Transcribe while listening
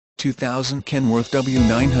2000 Kenworth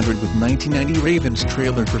W900 with 1990 Ravens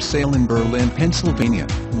trailer for sale in Berlin, Pennsylvania,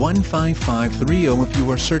 15530. If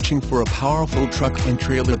you are searching for a powerful truck and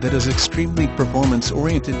trailer that is extremely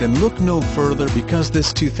performance-oriented, then look no further, because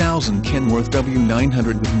this 2000 Kenworth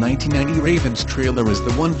W900 with 1990 Ravens trailer is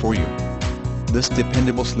the one for you. This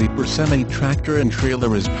dependable sleeper semi-tractor and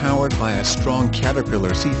trailer is powered by a strong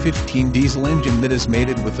Caterpillar C15 diesel engine that is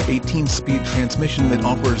mated with an 18-speed transmission that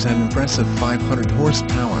offers an impressive 500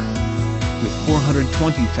 horsepower. With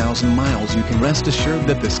 420,000 miles, you can rest assured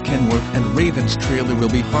that this Kenworth and Ravens trailer will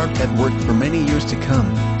be hard at work for many years to come.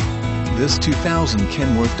 This 2000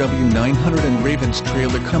 Kenworth W900 and Ravens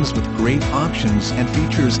trailer comes with great options and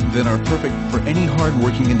features that are perfect for any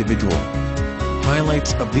hard-working individual.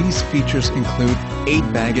 Highlights of these features include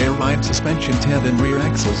 8-bag air ride suspension, tandem rear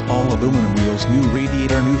AxlesAll aluminum wheels, new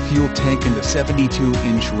RadiatorNew fuel tank, and a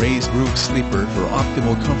 72-inch raised roof sleeper for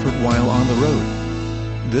optimal comfort while on the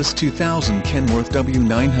road. This 2000 Kenworth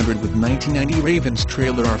W900 with 1990 Ravens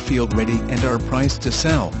trailer are field ready and are priced to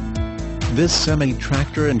sell. This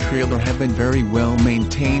semi-tractor and trailer have been very well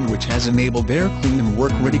maintained, which has enabled their clean and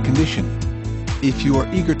work-ready condition. If you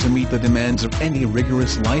are eager to meet the demands of any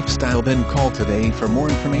rigorous lifestyle, then call today for more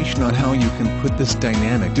information on how you can put this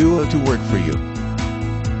dynamic duo to work for you.